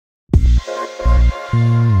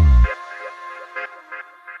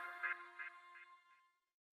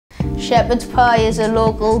Shepherd's pie is a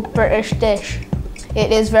local British dish.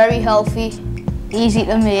 It is very healthy, easy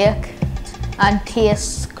to make and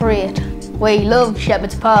tastes great. We love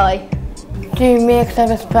shepherd's pie. To make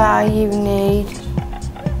shepherd's pie you need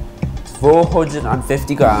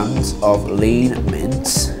 450 grams of lean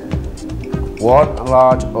mince, 1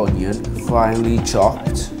 large onion finely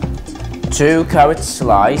chopped, 2 carrots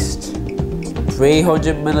sliced,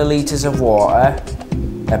 300 millilitres of water,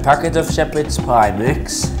 a packet of shepherd's pie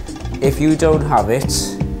mix. If you don't have it,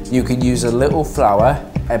 you can use a little flour,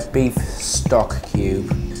 a beef stock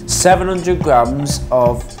cube, 700 grams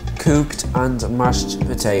of cooked and mashed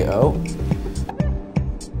potato.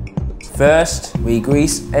 First, we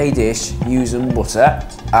grease a dish using butter,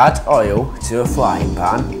 add oil to a frying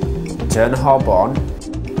pan, turn the hob on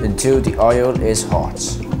until the oil is hot.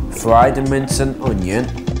 Fry the mince and onion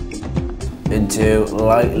until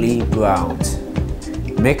lightly browned.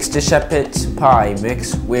 Mix the shepherd's pie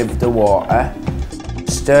mix with the water,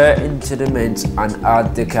 stir into the mince and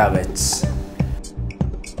add the carrots.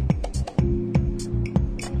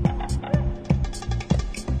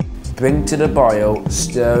 Bring to the boil,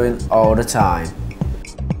 stirring all the time.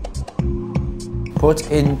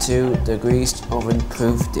 Put into the greased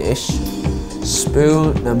oven-proof dish.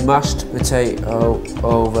 Spoon the mashed potato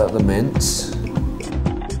over the mince.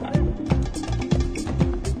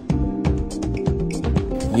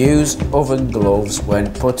 Use oven gloves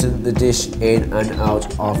when putting the dish in and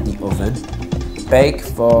out of the oven. Bake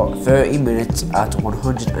for 30 minutes at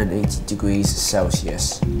 180 degrees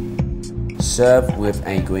Celsius. Serve with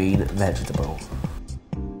a green vegetable.